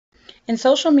In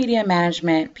social media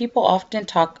management, people often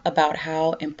talk about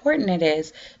how important it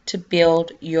is to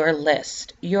build your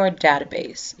list, your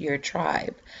database, your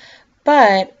tribe.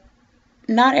 But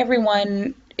not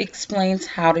everyone explains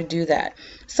how to do that.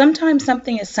 Sometimes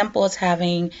something as simple as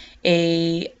having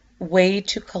a way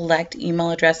to collect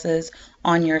email addresses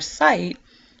on your site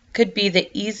could be the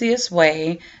easiest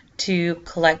way to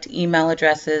collect email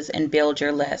addresses and build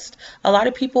your list. A lot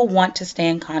of people want to stay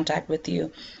in contact with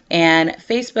you, and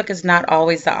Facebook is not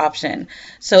always the option.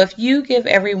 So if you give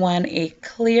everyone a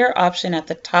clear option at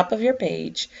the top of your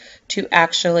page to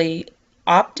actually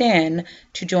opt in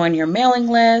to join your mailing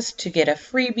list, to get a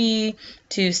freebie,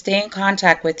 to stay in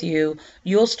contact with you,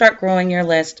 you'll start growing your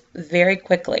list very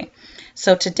quickly.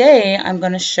 So today I'm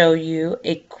going to show you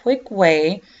a quick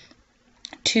way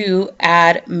to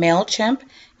add Mailchimp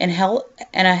and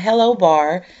a hello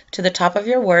bar to the top of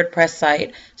your WordPress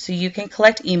site so you can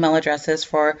collect email addresses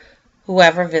for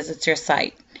whoever visits your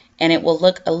site. And it will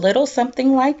look a little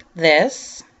something like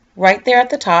this right there at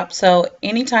the top. So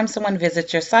anytime someone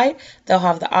visits your site, they'll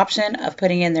have the option of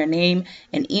putting in their name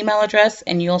and email address,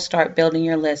 and you'll start building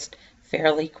your list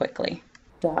fairly quickly.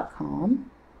 .com.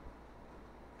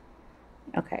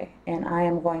 Okay, and I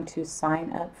am going to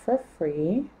sign up for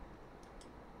free.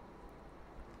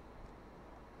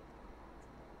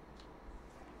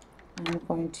 I'm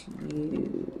going to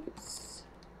use,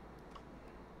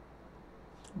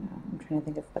 I'm trying to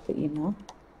think of what the email.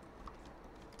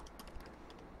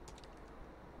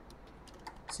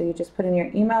 So you just put in your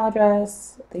email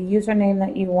address, the username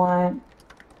that you want,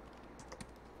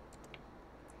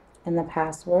 and the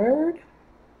password.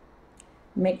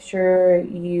 Make sure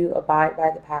you abide by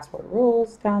the password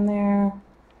rules down there.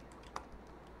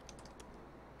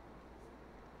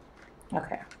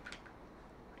 Okay.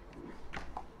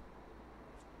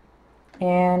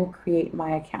 And create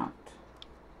my account.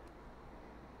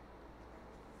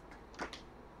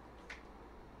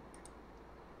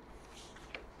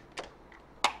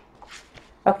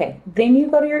 Okay, then you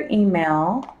go to your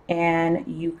email and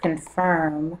you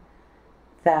confirm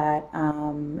that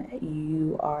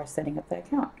you are setting up the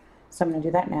account. So I'm going to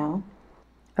do that now.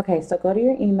 Okay, so go to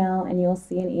your email and you'll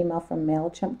see an email from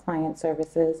Mailchimp Client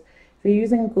Services. If you're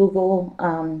using Google,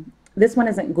 this one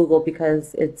isn't Google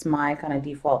because it's my kind of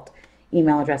default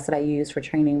email address that I use for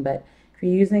training, but if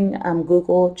you're using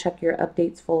Google, check your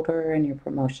updates folder and your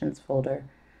promotions folder.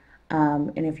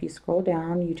 And if you scroll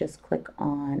down, you just click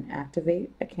on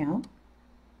activate account.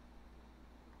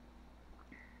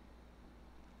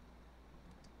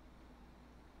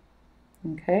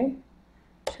 Okay,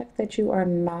 check that you are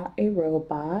not a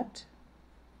robot,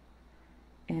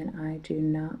 and I do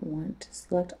not want to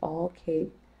select all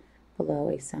cake below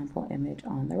a sample image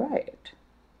on the right.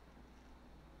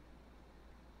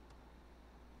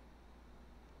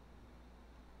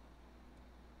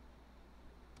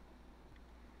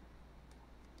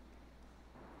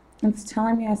 It's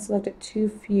telling me I selected too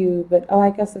few, but oh, I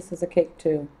guess this is a cake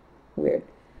too. Weird.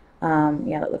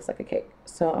 Yeah, that looks like a cake.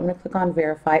 So I'm going to click on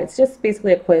verify. It's just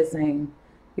basically a quiz saying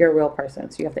you're a real person,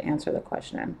 so you have to answer the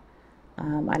question.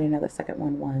 I didn't know the second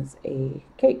one was a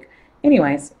cake.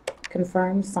 Anyways,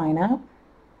 confirm sign up.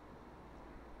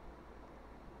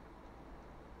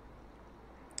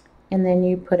 And then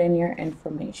you put in your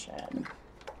information.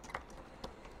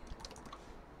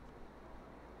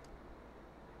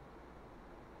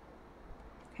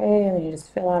 Okay, and then you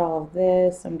just fill out all of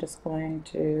this. I'm just going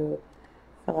to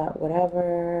fill out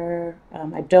whatever.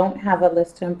 I don't have a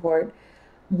list to import.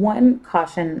 One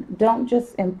caution, don't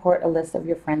just import a list of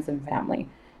your friends and family.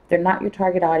 If they're not your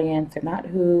target audience, they're not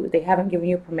who, they haven't given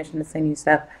you permission to send you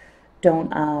stuff,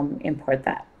 don't import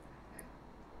that.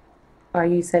 Are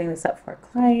you setting this up for a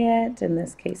client? In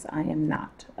this case, I am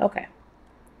not. Okay.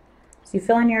 So you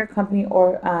fill in your company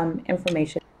or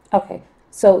information. Okay.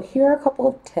 So here are a couple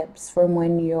of tips from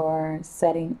when you're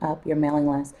setting up your mailing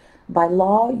list. By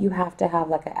law, you have to have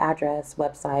like an address,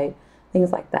 website,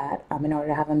 things like that in order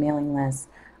to have a mailing list.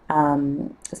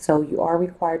 So you are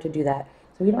required to do that.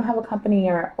 So if you don't have a company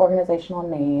or organizational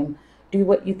name, do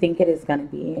what you think it is going to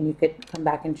be, and you could come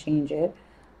back and change it.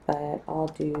 But I'll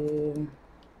do,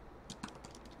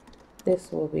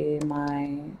 this will be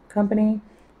my company.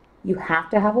 You have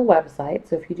to have a website.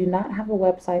 So if you do not have a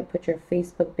website, put your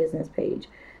Facebook business page.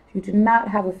 If you do not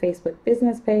have a Facebook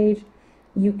business page,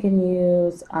 you can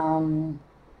use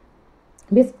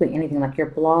basically anything like your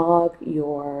blog,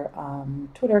 your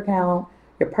Twitter account,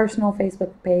 your personal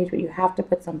Facebook page, but you have to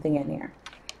put something in here.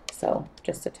 So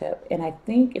just a tip. And I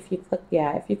think if you click,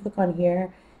 if you click on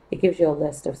here, it gives you a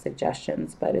list of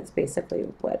suggestions, but it's basically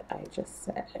what I just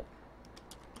said.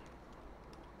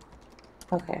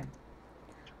 Okay.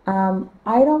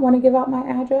 I don't want to give out my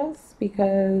address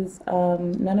because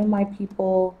none of my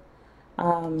people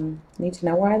need to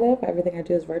know where I live. Everything I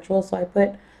do is virtual, so I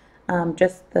put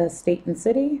just the state and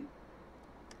city,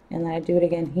 and then I do it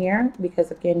again here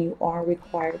because, again, you are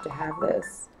required to have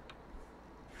this.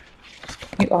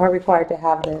 You are required to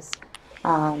have this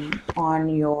on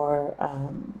your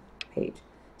page.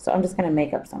 So I'm just going to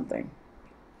make up something.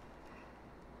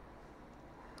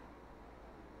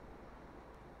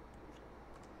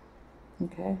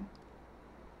 Okay.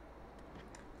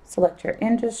 Select your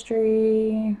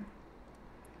industry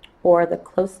or the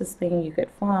closest thing you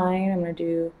could find. I'm going to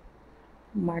do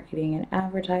marketing and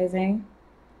advertising.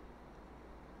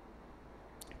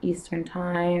 Eastern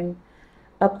time.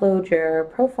 Upload your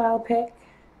profile pic.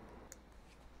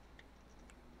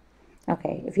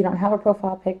 Okay, if you don't have a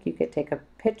profile pic, you could take a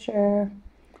picture.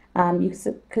 You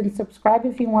can subscribe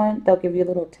if you want. They'll give you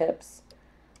little tips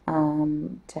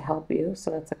to help you.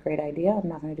 So that's a great idea. I'm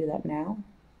not going to do that now.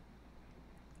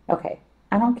 Okay,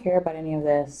 I don't care about any of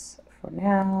this for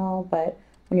now, but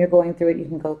when you're going through it, you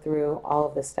can go through all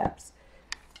of the steps.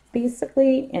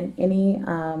 Basically, in any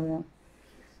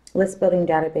list building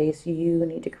database, you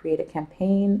need to create a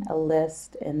campaign, a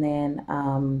list, and then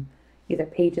either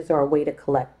pages or a way to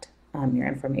collect your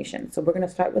information. So we're going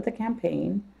to start with a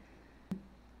campaign.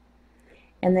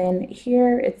 And then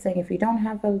here it's saying if you don't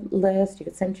have a list, you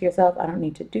could send it to yourself. I don't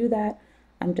need to do that.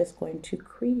 I'm just going to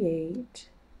create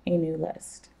a new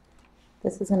list.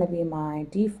 This is going to be my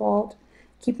default.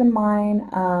 Keep in mind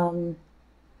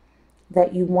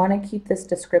that you want to keep this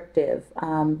descriptive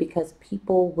because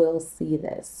people will see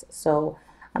this. So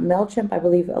Mailchimp, I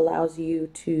believe, allows you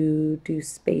to do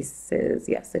spaces.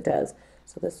 Yes, it does.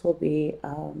 So this will be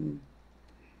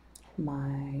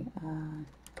my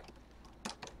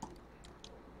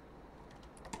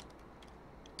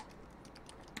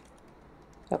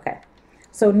okay.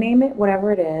 So name it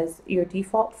whatever it is, your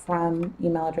default from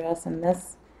email address. In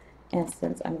this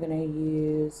instance, I'm going to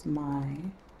use my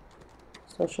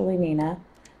Socially Nina.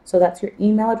 So that's your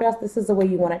email address. This is the way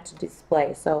you want it to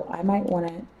display. So I might want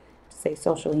it to say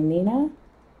Socially Nina,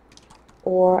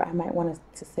 or I might want it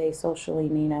to say Socially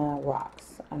Nina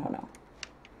Rocks. I don't know.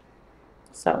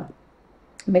 So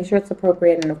make sure it's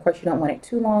appropriate, and of course you don't want it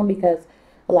too long because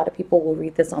a lot of people will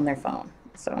read this on their phone.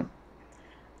 So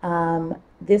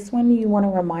this one you want to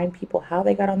remind people how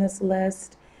they got on this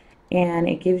list, and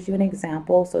it gives you an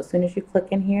example. So as soon as you click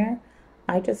in here,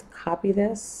 I just copy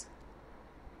this,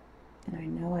 and I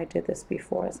know I did this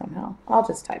before somehow. I'll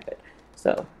just type it.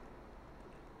 So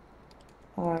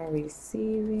are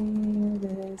receiving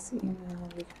this email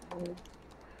because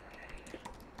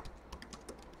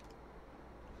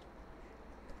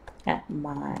at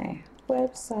my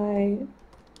website,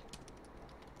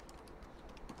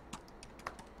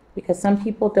 because some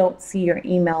people don't see your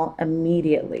email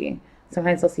immediately.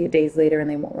 Sometimes they'll see it days later and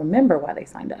they won't remember why they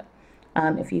signed up.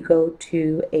 If you go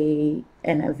to an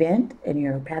event and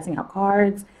you're passing out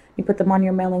cards, you put them on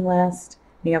your mailing list,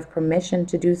 and you have permission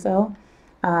to do so.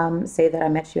 Say that I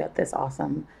met you at this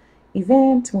awesome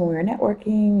event when we were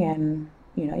networking, and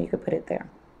you could put it there.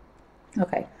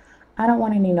 Okay, I don't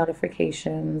want any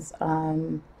notifications.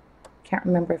 Can't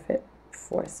remember if it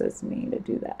forces me to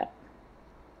do that.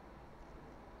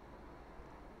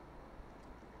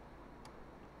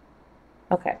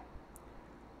 Okay,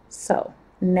 so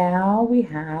now we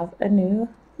have a new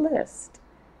list.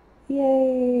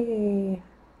 Yay!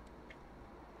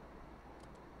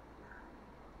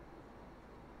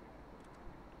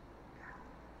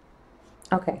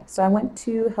 Okay, so I went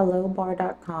to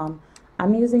hellobar.com.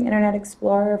 I'm using Internet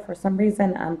Explorer. For some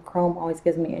reason, Chrome always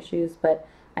gives me issues, but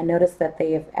I noticed that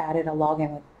they have added a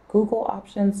login with Google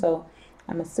option, so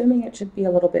I'm assuming it should be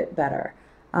a little bit better.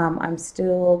 I'm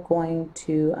still going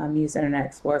to use Internet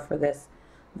Explorer for this,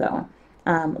 though.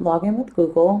 Log in with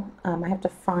Google. I have to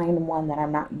find one that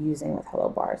I'm not using with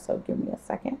HelloBar, so give me a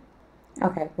second.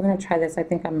 Okay, we're going to try this. I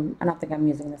don't think I'm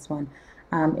using this one.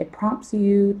 It prompts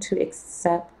you to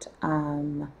accept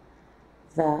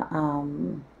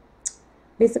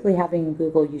basically having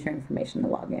Google use your information to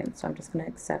log in. So I'm just going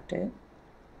to accept it,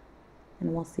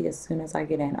 and we'll see as soon as I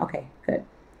get in. Okay, good.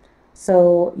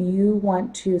 So you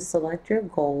want to select your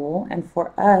goal, and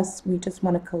for us, we just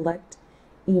want to collect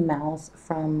emails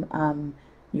from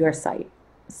your site.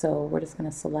 So we're just going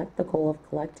to select the goal of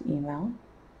collect email.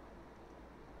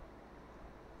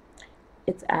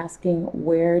 It's asking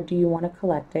where do you want to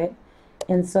collect it,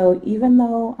 and so even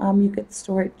though you could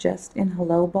store it just in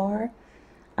HelloBar,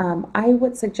 I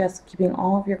would suggest keeping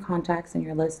all of your contacts in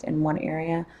your list in one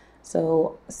area.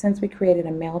 So since we created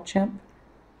a Mailchimp,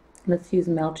 let's use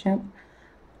Mailchimp.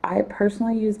 I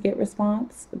personally use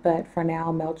GetResponse, but for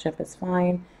now, Mailchimp is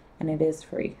fine and it is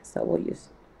free. So we'll use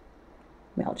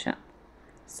Mailchimp.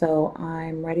 So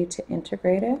I'm ready to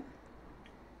integrate it.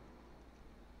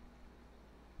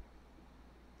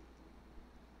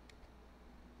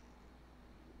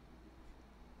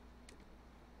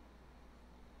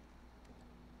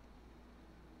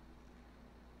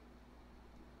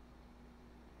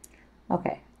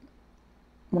 Okay.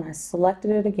 When I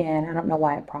selected it again, I don't know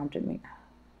why it prompted me.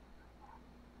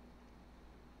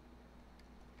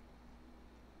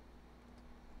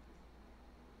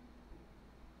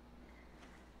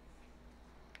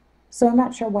 So I'm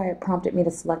not sure why it prompted me to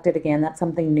select it again. That's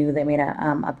something new they made a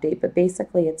update, but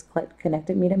basically it's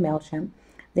connected me to Mailchimp.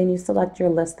 Then you select your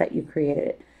list that you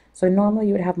created. So normally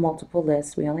you would have multiple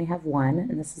lists. We only have one,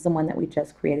 and this is the one that we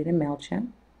just created in Mailchimp.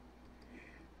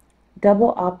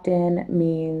 Double opt-in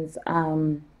means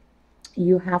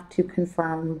you have to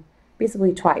confirm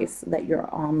basically twice that you're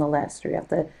on the list, or you have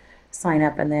to sign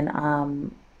up and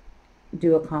then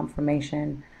do a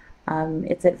confirmation.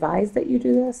 It's advised that you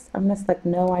do this. I'm just like,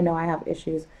 no, I know I have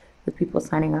issues with people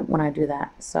signing up when I do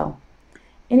that. So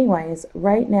anyways,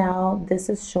 right now, this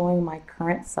is showing my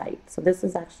current site. So this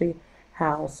is actually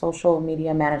how social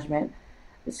media management,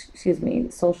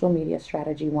 social media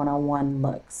strategy 101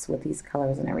 looks with these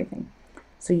colors and everything.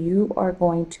 So you are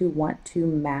going to want to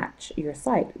match your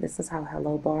site. This is how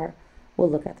Hello Bar will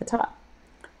look at the top.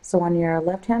 So on your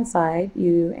left-hand side,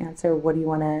 you answer what do you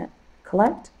want to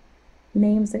collect?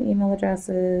 Names and email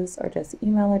addresses, or just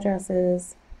email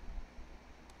addresses.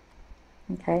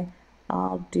 Okay,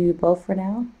 I'll do both for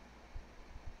now.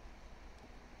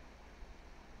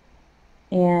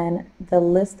 And the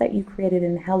list that you created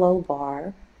in Hello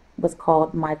Bar was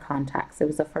called My Contacts. It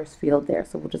was the first field there,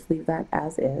 so we'll just leave that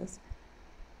as is.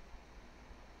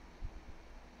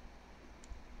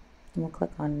 And we'll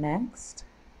click on Next.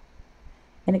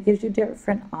 And it gives you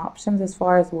different options as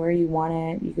far as where you want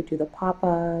it. You could do the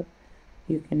pop-up.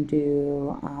 You can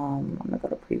do, I'm going to go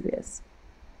to previous.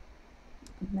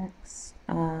 Next,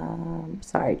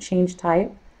 sorry, change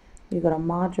type. You go to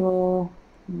module.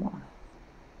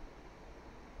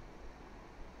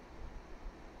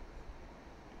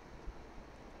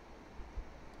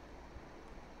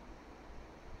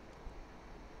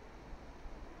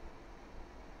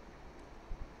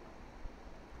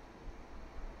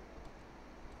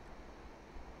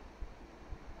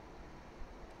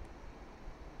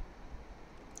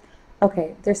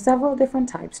 Okay, there's several different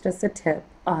types. Just a tip.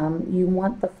 You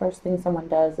want the first thing someone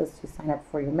does is to sign up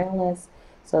for your mail list.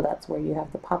 So that's where you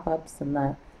have the pop-ups and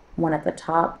the one at the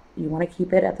top. You want to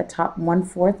keep it at the top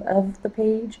 1/4 of the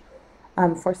page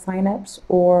for signups,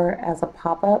 or as a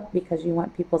pop-up because you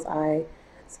want people's eyes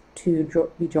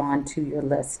to be drawn to your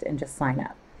list and just sign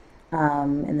up.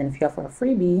 And then if you offer a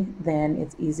freebie, then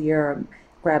it's easier,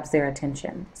 grabs their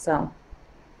attention. So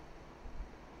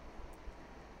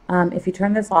if you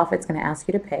turn this off, it's going to ask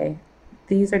you to pay.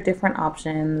 These are different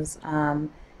options.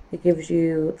 It gives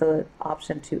you the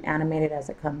option to animate it as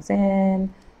it comes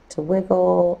in, to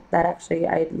wiggle. That actually,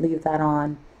 I leave that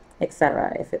on,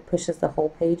 etc. If it pushes the whole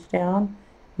page down,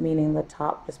 meaning the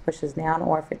top just pushes down,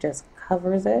 or if it just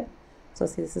covers it. So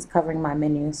see, this is covering my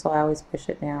menu, so I always push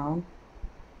it down.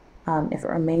 If it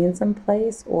remains in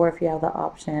place, or if you have the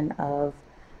option of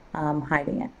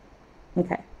hiding it.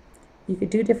 Okay. You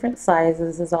could do different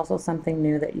sizes. This is also something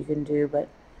new that you can do, but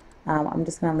I'm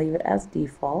just going to leave it as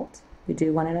default. We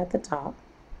do want it at the top.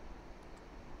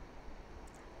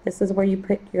 This is where you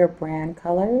pick your brand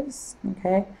colors,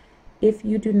 okay? If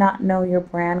you do not know your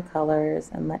brand colors,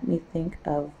 and let me think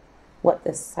of what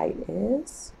this site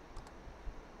is.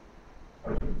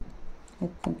 I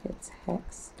think it's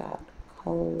hex.color.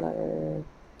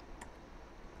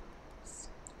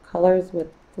 Colors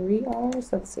with 3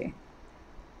 R's. Let's see.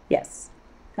 Yes.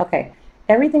 Okay.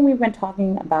 Everything we've been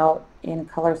talking about in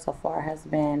color so far has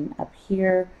been up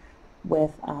here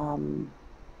with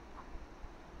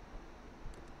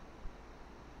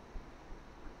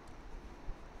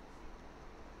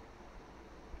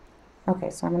okay,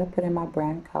 so I'm going to put in my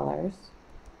brand colors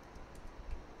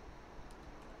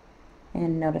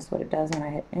and notice what it does when I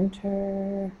hit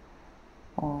enter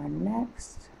or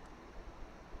next.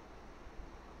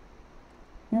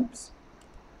 Oops.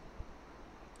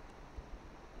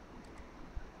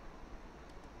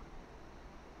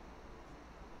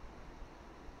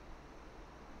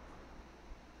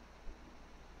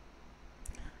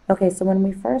 Okay, so when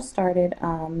we first started,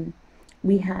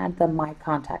 we had the My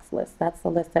Contacts list. That's the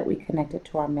list that we connected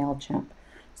to our Mailchimp.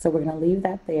 So we're going to leave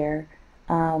that there.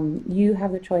 You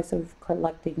have the choice of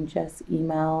collecting just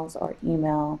emails or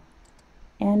email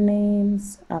and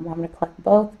names. I'm going to collect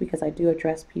both because I do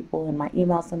address people in my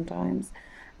email sometimes,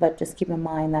 but just keep in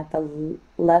mind that the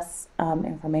less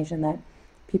information that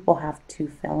people have to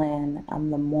fill in,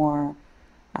 the more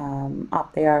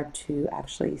opt they are to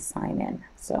actually sign in.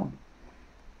 So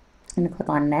I'm going to click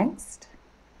on next.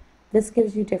 This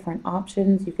gives you different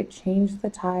options. You could change the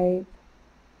type,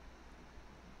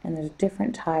 and there's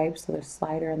different types. So there's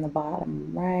slider in the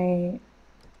bottom right.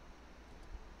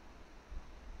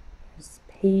 There's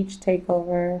page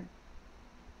takeover,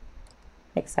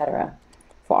 etc.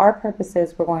 For our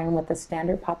purposes, we're going with the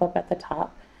standard pop-up at the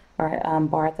top, or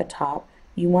bar at the top.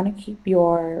 You want to keep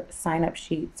your sign-up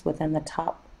sheets within the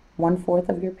top 1/4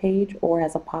 of your page or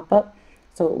as a pop-up,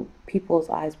 so people's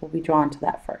eyes will be drawn to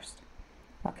that first.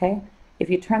 Okay, if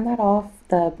you turn that off,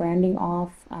 the branding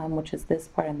off, which is this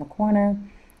part in the corner,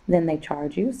 then they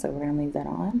charge you, so we're going to leave that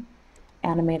on.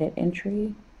 Animated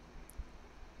entry,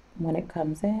 when it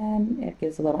comes in, it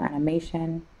gives a little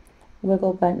animation.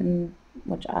 Wiggle button,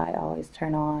 which I always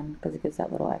turn on because it gives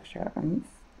that little extra oomph.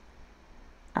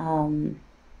 I'm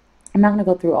not going to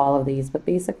go through all of these, but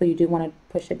basically you do want to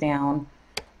push it down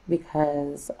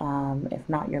because if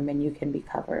not, your menu can be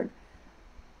covered.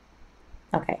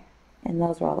 Okay, and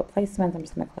those are all the placements. I'm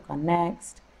just going to click on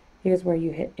next. Here's where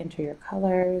you hit enter your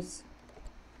colors.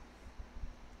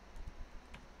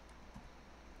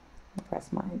 I'll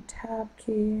press my tab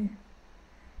key,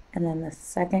 and then the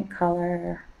second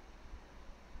color,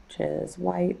 which is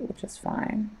white, which is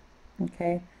fine.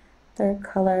 Okay, third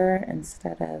color,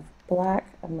 instead of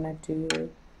black, I'm going to do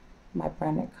my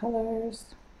branded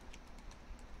colors,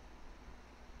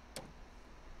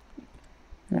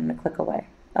 and I'm going to click away.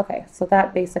 Okay, so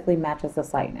that basically matches the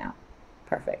site now.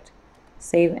 Perfect.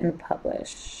 Save and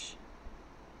publish.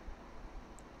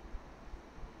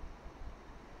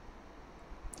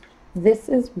 This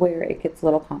is where it gets a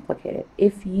little complicated.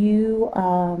 If you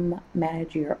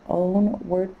manage your own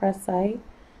WordPress site,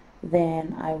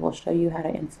 then I will show you how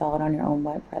to install it on your own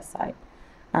WordPress site.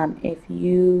 If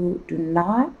you do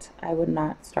not, I would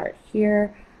not start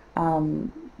here.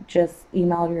 Just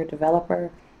email your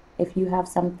developer. If you have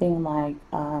something like,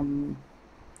 trying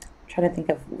to think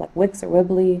of like Wix or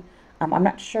Weebly, I'm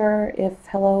not sure if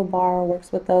Hello Bar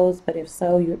works with those, but if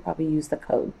so, you would probably use the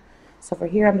code. So for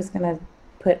here, I'm just going to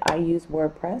put I use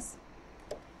WordPress.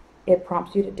 It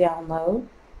prompts you to download.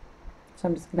 So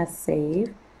I'm just going to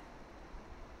save.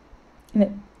 And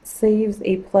it saves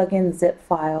a plugin zip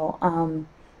file.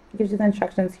 It gives you the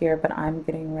instructions here, but I'm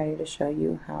getting ready to show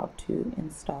you how to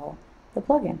install the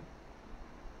plugin.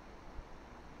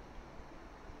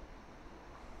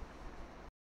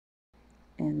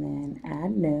 And then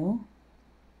add new.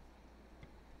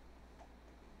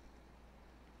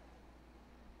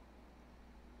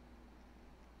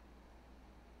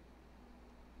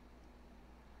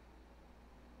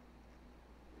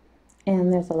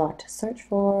 And there's a lot to search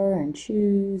for and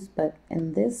choose, but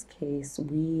in this case,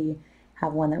 we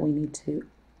have one that we need to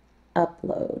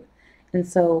upload. And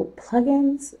so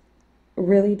plugins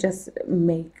really just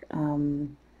make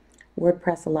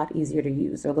WordPress a lot easier to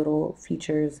use. There are little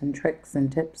features and tricks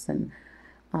and tips and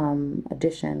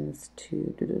additions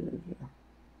to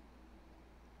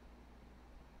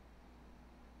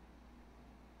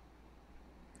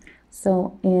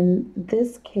So in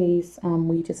this case,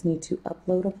 we just need to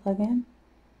upload a plugin.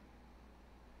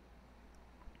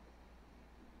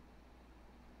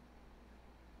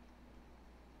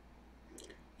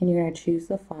 And you're going to choose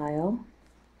the file.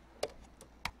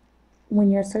 When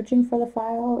you're searching for the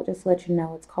file, just to let you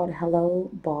know, it's called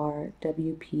hello bar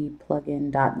wp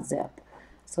plugin.zip.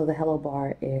 So the hello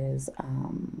bar is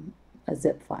a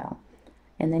zip file.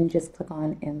 And then you just click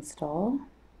on install.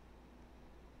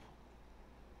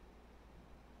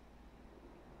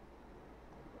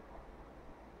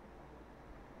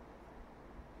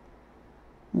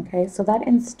 Okay, so that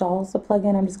installs the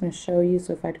plugin. I'm just going to show you.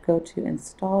 So if I go to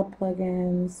installed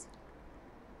plugins,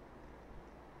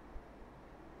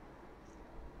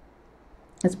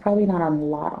 it's probably not a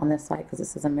lot on this site because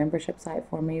this is a membership site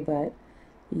for me, but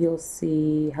you'll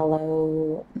see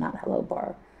hello, not hello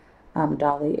bar,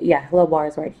 Dolly. Yeah, hello bar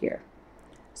is right here.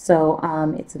 So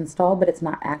it's installed, but it's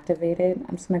not activated.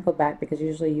 I'm just going to go back because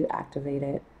usually you activate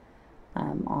it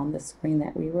on the screen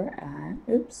that we were at.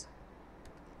 Oops.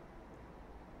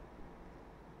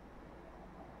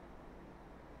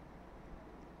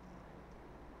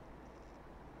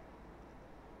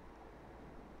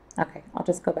 Okay, I'll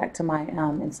just go back to my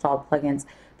installed plugins.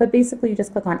 But basically you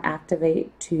just click on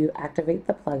activate to activate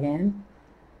the plugin.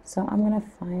 So I'm going to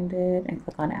find it and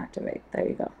click on activate. There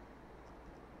you go.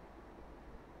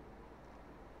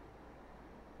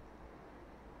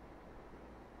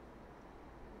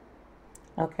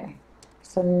 Okay,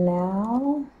 so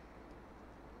now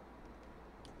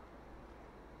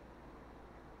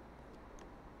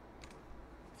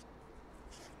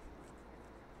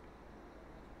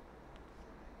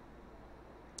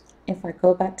if I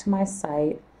go back to my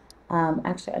site,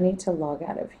 actually I need to log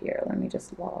out of here. Let me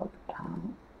just log out.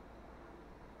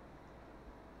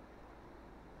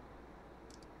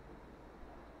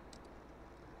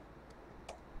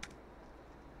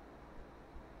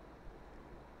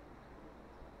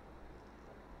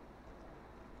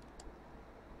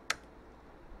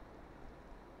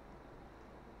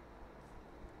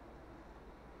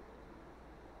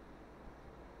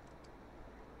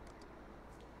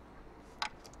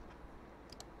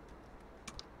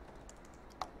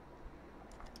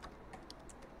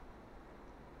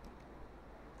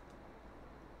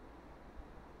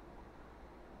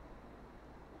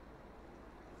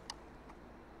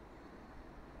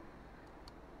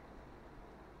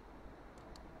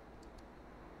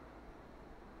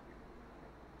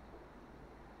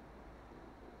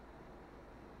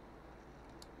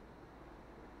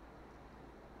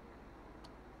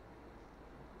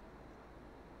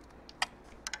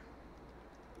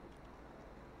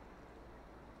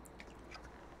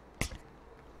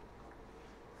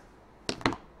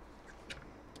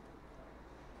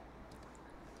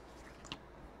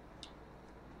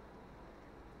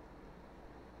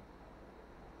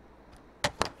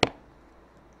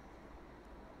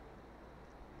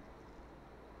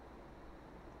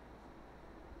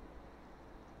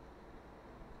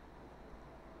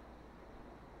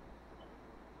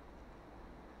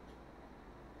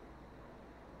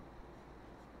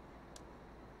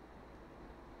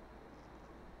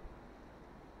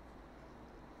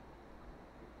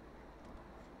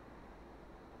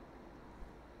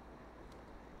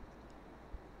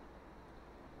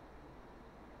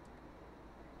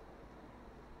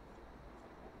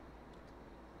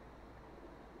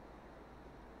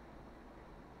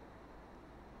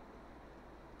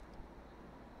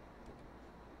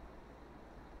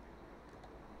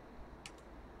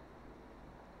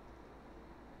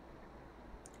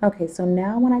 Okay, so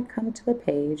now when I come to the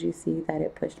page, you see that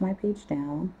it pushed my page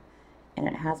down and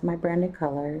it has my branded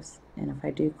colors. And if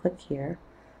I do click here,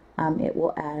 it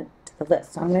will add to the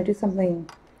list. So I'm going to do something,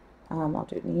 I'll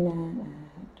do Nina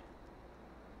and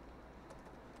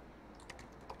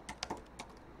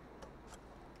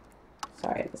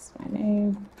sorry, this is my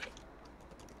name.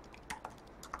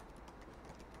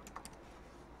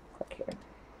 Click here.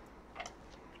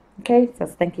 Okay, it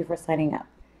says thank you for signing up.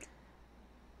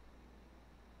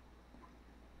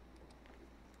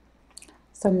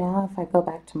 So now if I go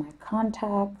back to my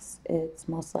contacts, it's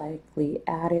most likely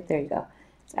added. There you go.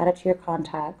 It's added to your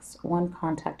contacts. One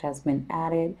contact has been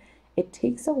added. It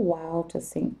takes a while to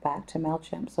sync back to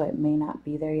Mailchimp, so it may not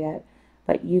be there yet.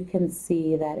 But you can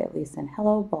see that at least in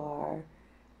Hello Bar,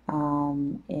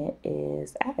 it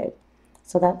is added.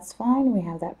 So that's fine. We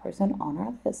have that person on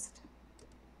our list.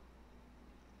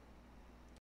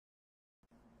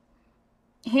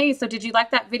 Hey, so did you like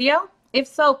that video? If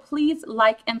so, please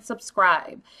like and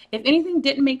subscribe. If anything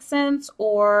didn't make sense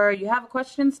or you have a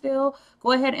question still,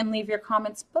 go ahead and leave your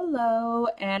comments below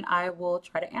and I will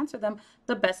try to answer them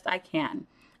the best I can.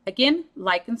 Again,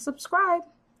 like and subscribe.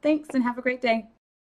 Thanks and have a great day.